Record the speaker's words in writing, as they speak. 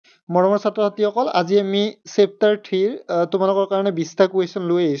মৰমৰ ছাত্ৰ ছাত্ৰীসকল আজি আমি চেপ্টাৰ 3 তোমালোকৰ কাৰণে 20টা কুৱেশ্যন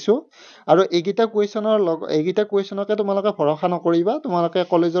লৈ আহিছো আৰু এইকেইটা কুৱেশ্যনকে তোমালোকে ভৰসা নকৰিবা তোমালোকে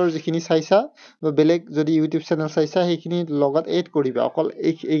কলেজৰ যিখিনি চাইছা বা বেলেগ যদি ইউটিউব চেনেল চাইছা সেইখিনি লগত এড কৰিবা অকল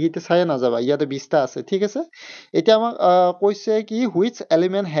এইকেইটা চাই নাযাবা ইয়াতে 20টা আছে ঠিক আছে এতিয়া আমাক কৈছে কি which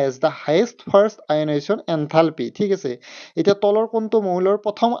element has the highest first আয়নাইজেশ্যন enthalpy ঠিক আছে এতিয়া তলৰ কোনটো মৌলৰ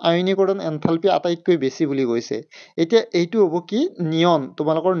প্ৰথম আয়নীকৰণ এনথালপি আটাইতকৈ বেছি বুলি কৈছে এতিয়া এইটো হ'ব কি নিয়ন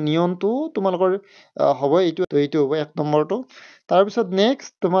তোমালোকৰ নিয়নটো তোমালোকৰ হ'ব এইটো হ'ব 1 নম্বৰটো তাৰ পিছত নেক্সট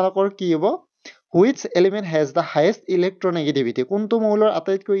তোমালোকৰ কি হ'ব which element has the highest ইলেক্ট্ৰনেগেটিভিটি কোনটো মৌলৰ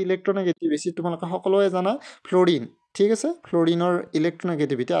আটাইতকৈ ইলেক্ট্ৰনেগেটিভ বেছি তোমালোকে সকলোৱে জানা ফ্লৰিন ঠিক আছে ফ্লৰিনৰ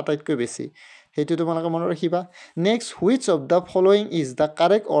ইলেক্ট্ৰনেগেটিভিটি আটাইতকৈ বেছি সেইটো তোমালোকে মনত ৰাখিবা next which of the following is the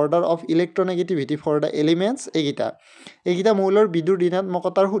correct order of ইলেক্ট্ৰনেগেটিভিটি for the elements এইকেইটা মৌলৰ বিদ্যুৎ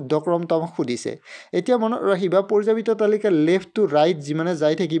ঋণাত্মকতাৰ শুদ্ধ ক্ৰমটো আমাক সুধিছে এতিয়া মনত ৰাখিবা পৰ্যায়িত তালিকাৰ লেফ্ট টু ৰাইট যিমানে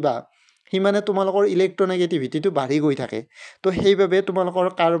যাই থাকিবা সিমানে তোমালোকৰ ইলেক্ট্ৰনেগেটিভিটিটো বাঢ়ি গৈ থাকে তো সেইবাবে তোমালোকৰ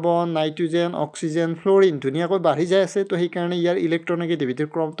কাৰ্বন নাইট্ৰজেন অক্সিজেন ফ্লৰিন ধুনীয়াকৈ বাঢ়ি যায় আছে তো সেইকাৰণে ইয়াৰ ইলেক্ট্ৰনেগেটিভিটিৰ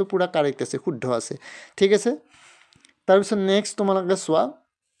ক্ৰমটো পুৰা কাৰেক্ট আছে শুদ্ধ আছে ঠিক আছে তাৰপিছত নেক্সট তোমালোকে চোৱা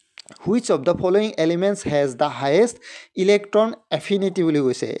which of the following elements has the highest electron affinity বুলি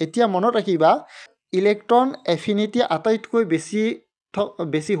কৈছে এতিয়া মনত ৰাখিবা ইলেক্ট্ৰন এফিনিটি আটাইতকৈ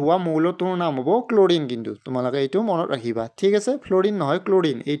বেছি হোৱা মৌলটোৰ নাম হ'ব ক্লৰিন কিন্তু তোমালোকে এইটো মনত ৰাখিবা ঠিক আছে ফ্লৰিন নহয়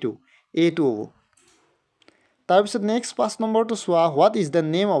ক্লৰিন এইটো হ'ব তাৰপিছত নেক্সট 5 নম্বৰটো চোৱা what is the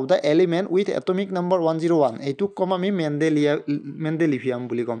name of the element with atomic number 101 এইটোক ক'ম আমি মেণ্ডেলিভিয়াম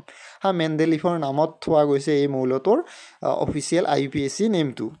বুলি ক'ম মেণ্ডেলিভৰ নামত থোৱা গৈছে এই মৌলটোৰ অফিচিয়েল IUPAC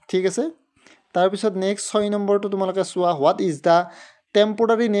নেমটো ঠিক আছে তাৰপিছত নেক্সট 6 নম্বৰটো তোমালোকে চোৱা what is the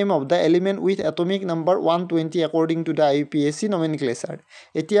temporary name of the element with atomic number 120 according to the IUPAC nomenclature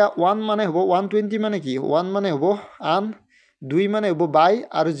এতিয়া 1 মানে হ'ব 120 মানে কি 1 মানে হ'ব আন 2 মানে হ'ব বাই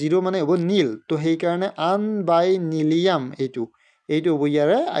আৰু 0 মানে হ'ব নীল তো সেই কাৰণে আন বাই নীলিয়াম এইটো হ'ব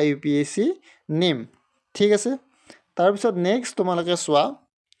ইয়াৰে IUPAC নেম ঠিক আছে তাৰপিছত নেক্সট তোমালোকে চোৱা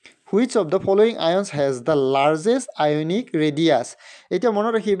which of the following ions has the largest ionic radius এতিয়া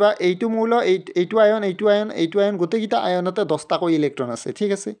মনত ৰাখিবা এইটো মৌল এইটো আয়ন গোটেইকেইটা আয়নতে 10টাকৈ ইলেক্ট্ৰন আছে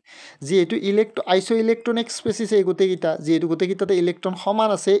ঠিক আছে যিহেতু আইসো ইলেক্ট্ৰনিক স্পেচিছ এই গোটেইকেইটা যিহেতু গোটেইকেইটাতে ইলেক্ট্ৰন সমান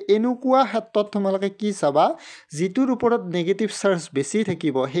আছে এনেকুৱা ক্ষেত্ৰত তোমালোকে কি চাবা যিটোৰ ওপৰত নেগেটিভ চাৰ্জ বেছি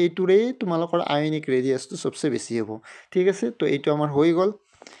থাকিব সেইটোৰে তোমালোকৰ আয়নিক ৰেডিয়াছটো সবচে বেছি হ'ব ঠিক আছে তো এইটো আমাৰ হৈ গ'ল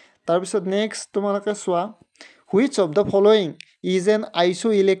তাৰপিছত নেক্সট তোমালোকে চোৱা which of the following is an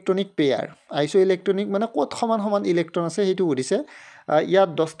isoelectronic pair isoelectronic মানে ক'ত সমান ইলেক্ট্ৰন আছে সেইটো সুধিছে ইয়াত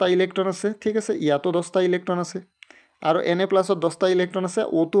 10টা ইলেক্ট্ৰন আছে ঠিক আছে ইয়াতো 10টা ইলেক্ট্ৰন আছে আৰু Na প্লাছত 10টা ইলেক্ট্ৰন আছে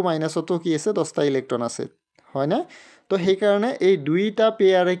O2 মাইনাছতো কি আছে 10টা ইলেক্ট্ৰন আছে হয় না তো সেই কাৰণে এই দুইটা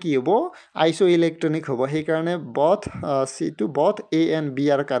পেয়াৰে কি হ'ব আইসোইলেক্ট্ৰনিক হ'ব সেই কাৰণে both A and B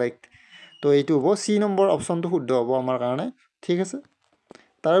are correct তো এইটো হ'ব C নম্বৰ অপচনটো শুদ্ধ হ'ব আমাৰ কাৰণে ঠিক আছে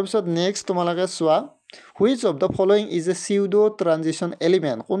তাৰপিছত নেক্সট তোমালোকে চোৱা which of the following is a pseudo transition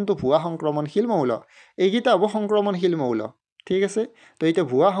element কোনটো ভুৱা সংক্ৰমণশীল মৌল এইকেইটা হ'ব সংক্ৰমণশীল মৌল ঠিক আছে তো এটা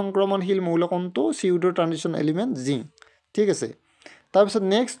ভুৱা সংক্ৰমণশীল মৌল কোনটো pseudo transition element জিংক ঠিক আছে তাৰপিছত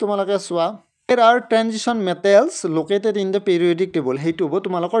নেক্সট তোমালোকে চোৱা there are transition metals located in the periodic table সেইটো হ'ব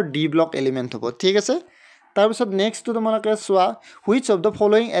তোমালোকৰ D block element হ'ব ঠিক আছে তাৰপিছত নেক্সট তোমালোকে চোৱা which of the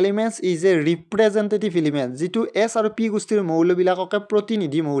following elements is a representative element যেটো S আৰু P গোষ্ঠীৰ মৌলবিলাককে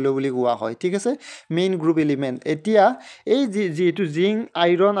প্ৰতিনিধি মৌল বুলি কোৱা হয় ঠিক আছে মেইন গ্ৰুপ এলিমেন্ট এতিয়া এই যেটো জিংক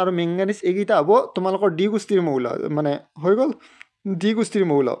আইৰন আৰু মেংগানিজ এইকেইটা হ'ব তোমালোকৰ D গোষ্ঠীৰ মৌল মানে হৈ গ'ল D গোষ্ঠীৰ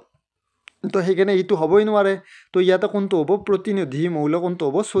মৌল তো সেইকাৰণে এইটো হ'বই নোৱাৰে তো ইয়াতে কোনটো হ'ব প্ৰতিনিধি মৌল কোনটো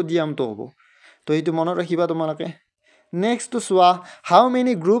হ'ব সোডিয়ামটো হ'ব তো এইটো মনত ৰাখিবা তোমালোকে নেক্সট চোৱা হাউ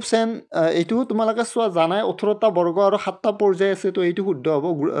মেনি গ্ৰুপছ এণ্ড এইটো তোমালোকে চোৱা জানাই 18টা বৰ্গ আৰু 7টা পৰ্যায় আছে তো এইটো শুদ্ধ হ'ব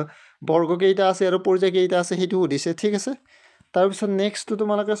বৰ্গ কেইটা আছে আৰু পৰ্যায় কেইটা আছে সেইটো সুধিছে ঠিক আছে তাৰপিছত নেক্সট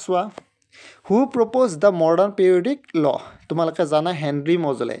তোমালোকে চোৱা হু প্ৰপ'জ দ্য মডাৰ্ণ পিৰিয়ডিক ল তোমালোকে জানা হেনৰি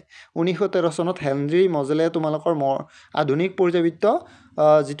মজেলে 1913 চনত হেনৰি মজেলে তোমালোকৰ আধুনিক পৰ্যায়বৃত্ত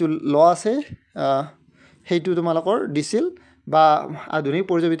যিটো ল আছে সেইটো তোমালোকৰ দিছিল বা আধুনিক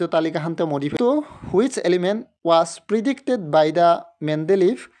পৰ্যায়বৃত্ত তালিকাখনতে মডিফাই তো which element was predicted by the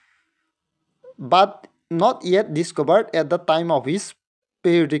Mendeleev but not yet discovered at the time of his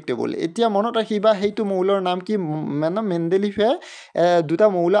periodic table এতিয়া মনত ৰাখিবা সেইটো মৌলৰ নাম কি মানে মেণ্ডেলিফে দুটা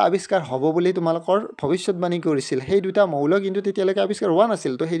মৌল আৱিষ্কাৰ হ'ব বুলি তোমালোকৰ ভৱিষ্যতবাণী কৰিছিল সেই দুটা মৌল কিন্তু তেতিয়ালৈকে আৱিষ্কাৰ হোৱা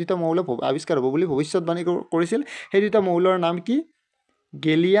নাছিল তো সেই দুটা মৌল আৱিষ্কাৰ হ'ব বুলি ভৱিষ্যতবাণী কৰিছিল সেই দুটা মৌলৰ নাম কি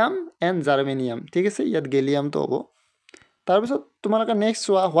গেলিয়াম এণ্ড জাৰ্মেনিয়াম ঠিক আছে ইয়াত গেলিয়ামটো হ'ব তাৰপিছত তোমালোকে নেক্সট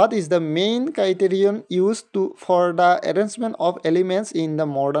চোৱা what is the main criterion use for the arrangement of elements in the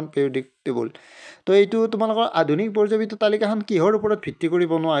modern periodic table তো এইটো তোমালোকৰ আধুনিক পৰ্যায়বৃত্ত তালিকাখন কিহৰ ওপৰত ভিত্তি কৰি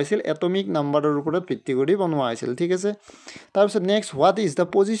বনোৱা হৈছিল এটমিক নাম্বাৰৰ ওপৰত ভিত্তি কৰি বনোৱা হৈছিল ঠিক আছে তাৰপিছত next what is the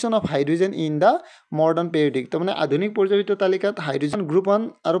position of hydrogen in the modern পেৰিয়ডিক তাৰমানে আধুনিক পৰ্যায়বৃত্ত তালিকাত হাইড্ৰজেন গ্ৰুপ 1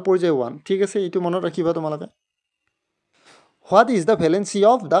 আৰু পৰ্যায় 1 ঠিক আছে এইটো মনত ৰাখিবা তোমালোকে what is the ভেলেঞ্চি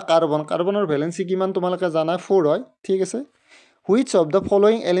of the carbon কাৰ্বনৰ ভেলেঞ্চি কিমান তোমালোকে জানা 4 হয় ঠিক আছে which of the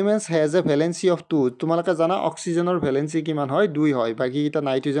following elements has a valency of 2 তোমালোকে জানা অক্সিজেনৰ ভেলেঞ্চি কিমান হয় 2 হয় বাকি এটা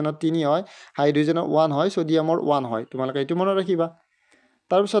নাইট্ৰজেনৰ 3 হয় হাইড্ৰজেনৰ 1 হয় সোডিয়ামৰ 1 হয় তোমালোকে এইটো মনত ৰাখিবা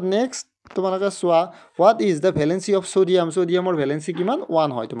তাৰপিছত নেক্সট তোমালোকে চোৱা what is the valency of sodium সোডিয়ামৰ ভেলেঞ্চি কিমান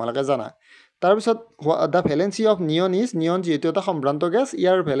 1 হয় তোমালোকে জানা তাৰপিছত the valency of neon is neon যেটো এটা সম্ভ্ৰান্ত গ্যাস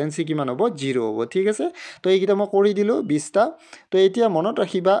ইয়াৰ ভেলেঞ্চি কিমান হ'ব 0 হ'ব ঠিক আছে তো এইকিটা মই কৰি দিলো 20টা তো এতিয়া মনত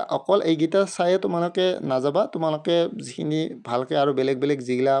ৰাখিবা অকল এইকিটা চাই তোমালোকে নাযাবা তোমালোকে যিখিনি ভালকে আৰু বেলেগ বেলেগ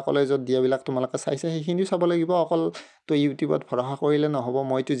জিলা কলেজত দিয়াবিলাক তোমালোকে চাইছে সেইখিনি চাব লাগিব অকল তো ইউটিউবত ভৰসা কৰিলে নহব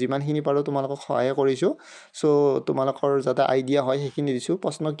মইতো যিমানখিনি পাৰো তোমালোকক সহায় কৰিছো সো তোমালোকৰ যাতে আইডিয়া হয় সেইখিনি দিছো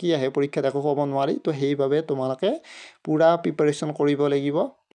প্ৰশ্ন কি আহে পৰীক্ষাত একো ক'ব নোৱাৰি তো সেইভাবে তোমালোকে পুৰা প্ৰিপাৰেচন কৰিব লাগিব